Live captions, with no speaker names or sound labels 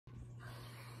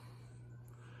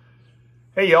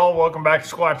Hey y'all, welcome back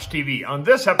to Squatch TV. On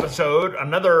this episode,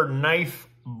 another knife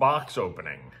box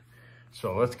opening.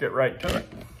 So let's get right to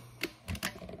it.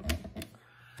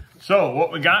 So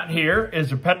what we got here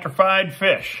is a petrified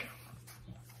fish.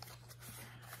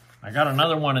 I got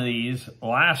another one of these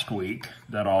last week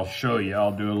that I'll show you.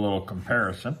 I'll do a little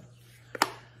comparison.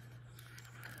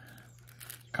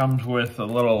 Comes with a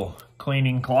little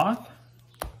cleaning cloth.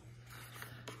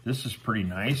 This is pretty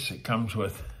nice. It comes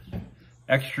with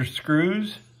extra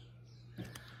screws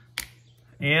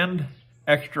and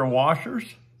extra washers.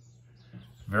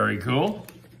 Very cool.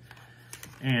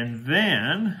 And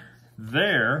then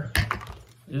there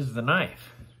is the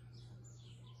knife.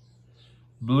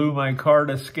 Blue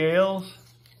micarta scales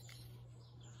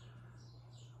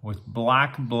with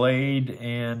black blade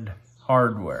and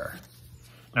hardware.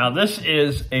 Now this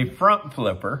is a front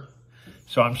flipper,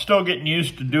 so I'm still getting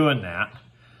used to doing that.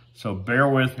 So bear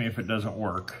with me if it doesn't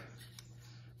work.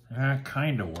 That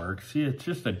kind of works. See, it's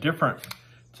just a different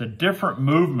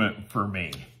movement for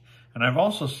me. And I've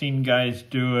also seen guys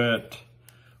do it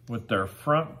with their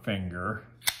front finger.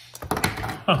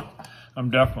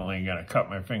 I'm definitely gonna cut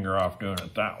my finger off doing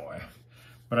it that way.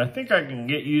 But I think I can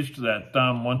get used to that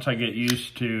thumb once I get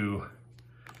used to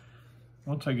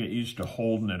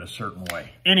holding it a certain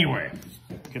way. Anyway,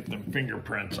 get them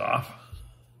fingerprints off.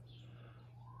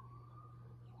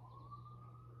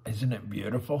 Isn't it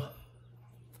beautiful?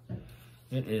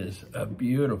 It is a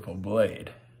beautiful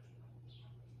blade.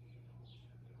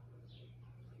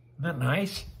 Isn't that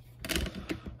nice?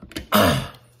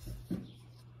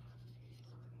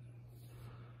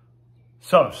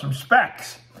 So, some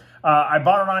specs. I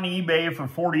bought it on eBay for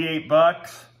 48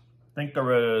 bucks. I think it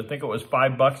was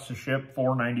 $5 to ship,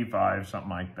 $4.95, something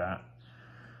like that.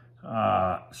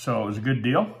 So it was a good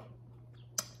deal.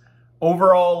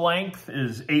 Overall length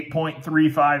is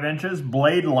 8.35 inches.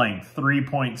 Blade length,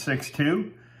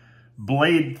 3.62.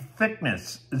 Blade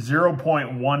thickness,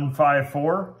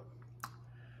 0.154.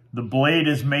 The blade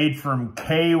is made from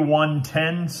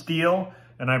K110 steel,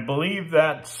 and I believe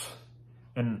is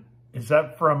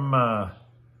that from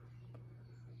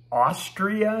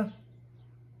Austria?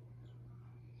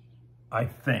 I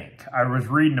think. I was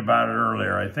reading about it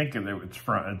earlier. I think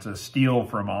it's a steel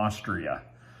from Austria.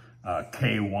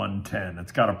 K110.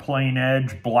 It's got a plain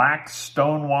edge, black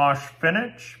stonewashed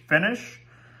finish.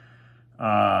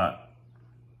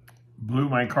 Blue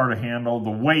micarta handle.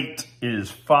 The weight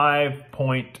is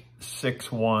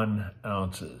 5.61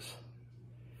 ounces.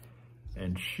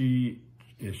 And she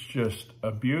is just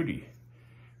a beauty.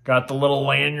 Got the little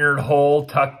lanyard hole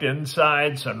tucked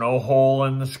inside, so no hole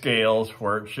in the scales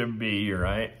where it should be,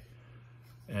 right?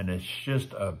 And it's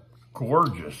just a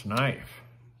gorgeous knife.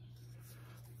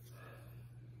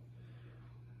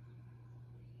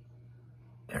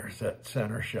 There's that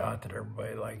center shot that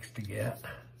everybody likes to get.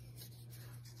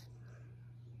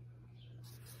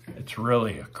 It's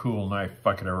really a cool knife if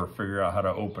I could ever figure out how to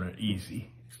open it easy.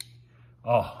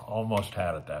 Oh, almost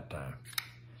had it that time.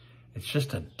 It's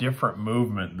just a different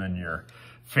movement than your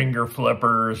finger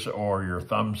flippers or your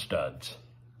thumb studs.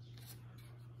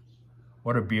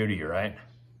 What a beauty, right?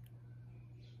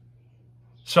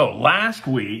 So last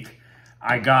week,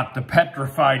 I got the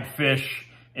petrified fish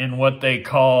in what they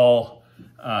call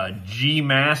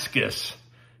G-Mascus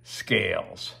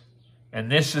scales.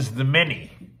 And this is the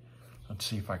mini. Let's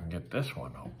see if I can get this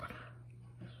one open.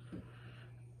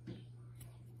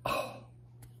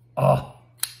 Oh,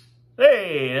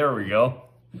 hey, there we go.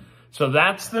 So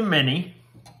that's the mini.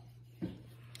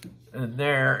 And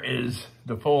there is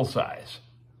the full size.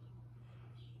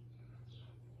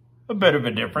 A bit of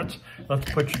a difference.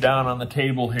 Let's put you down on the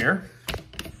table here.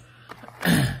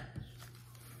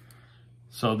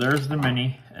 So there's the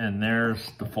mini, and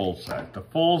there's the full size. The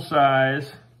full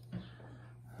size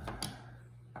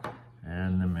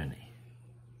and the mini,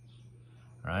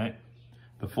 right?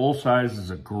 The full size is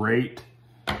a great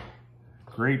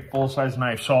full-size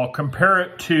knife. So I'll compare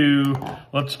it to,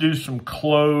 let's do some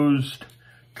closed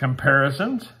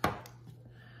comparisons.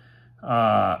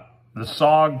 The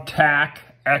SOG TAC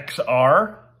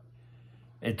XR.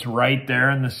 It's right there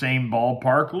in the same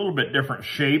ballpark, a little bit different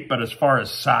shape, but as far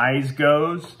as size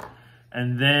goes.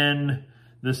 And then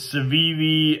the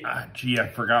Civivi, gee, I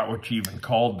forgot what you even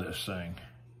called this thing.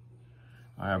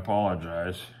 I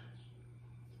apologize.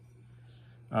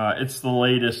 It's the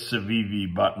latest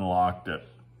Civivi button lock that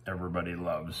everybody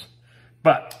loves.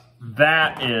 But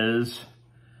that is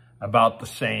about the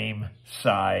same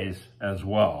size as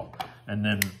well. And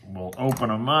then we'll open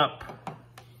them up.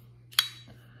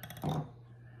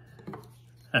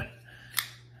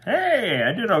 Hey,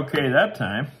 I did okay that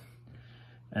time.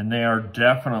 And they are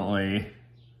definitely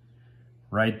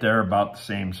right there about the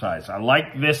same size. I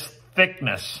like this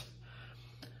thickness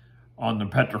on the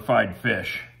petrified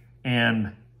fish,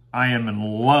 and I am in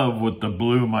love with the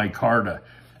blue micarta.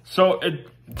 So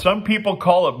some people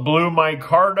call it blue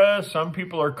micarta. Some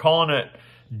people are calling it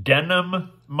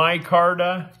denim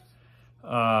micarta.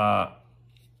 I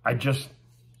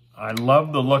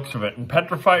love the looks of it. And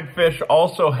Petrified Fish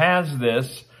also has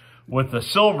this with a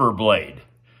silver blade.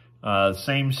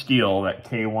 Same steel, that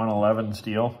K111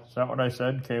 steel. Is that what I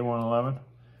said? K111?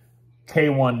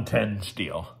 K110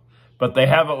 steel. But they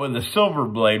have it with a silver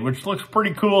blade, which looks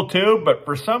pretty cool too. But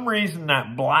for some reason,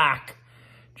 that black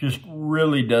just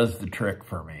really does the trick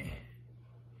for me.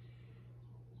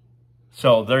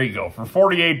 So there you go. For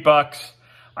 48 bucks,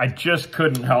 I just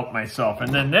couldn't help myself.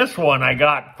 And then this one I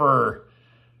got for,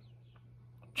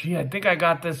 gee, I think I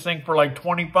got this thing for like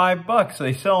 25 bucks.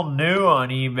 They sell new on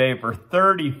eBay for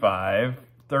 35,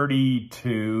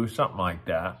 32, something like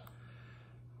that.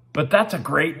 But that's a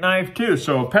great knife too.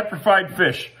 So Petrified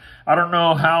Fish, I don't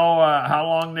know how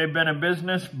long they've been in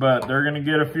business, but they're going to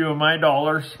get a few of my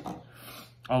dollars,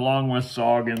 along with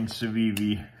Sog and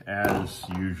Civivi as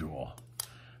usual.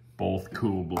 Both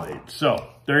cool blades. So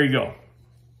there you go.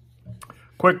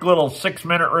 Quick little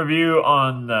 6-minute review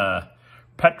on the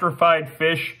Petrified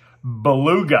Fish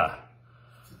Beluga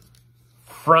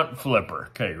front flipper.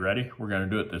 Okay, ready? We're going to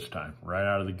do it this time, right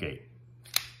out of the gate.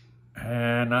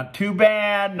 And not too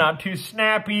bad, not too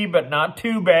snappy, but not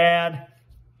too bad.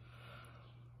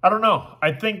 I don't know.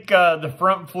 I think the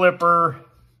front flipper,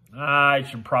 I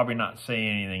should probably not say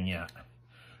anything yet.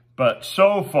 But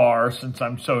so far, since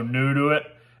I'm so new to it,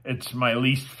 it's my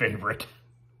least favorite.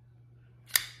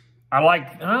 I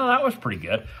like, oh, that was pretty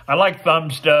good. I like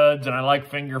thumb studs and I like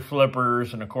finger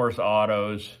flippers and of course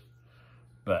autos.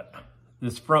 But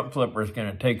this front flipper is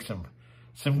going to take some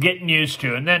getting used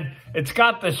to. And then it's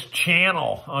got this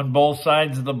channel on both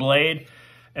sides of the blade.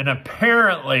 And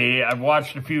apparently, I've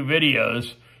watched a few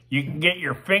videos, you can get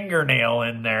your fingernail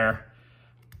in there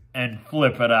and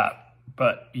flip it up.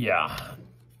 But yeah,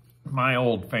 my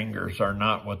old fingers are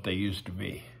not what they used to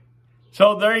be.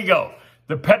 So there you go.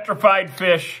 The Petrified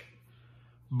Fish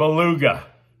Beluga.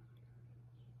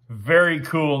 Very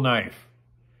cool knife.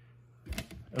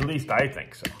 At least I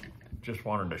think so. Just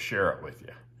wanted to share it with you.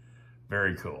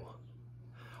 Very cool.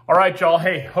 All right, y'all.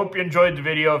 Hey, hope you enjoyed the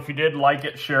video. If you did, like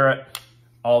it, share it,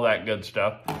 all that good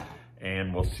stuff.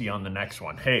 And we'll see you on the next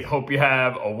one. Hey, hope you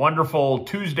have a wonderful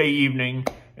Tuesday evening.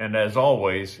 And as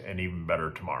always, an even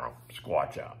better tomorrow.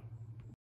 Squatch out.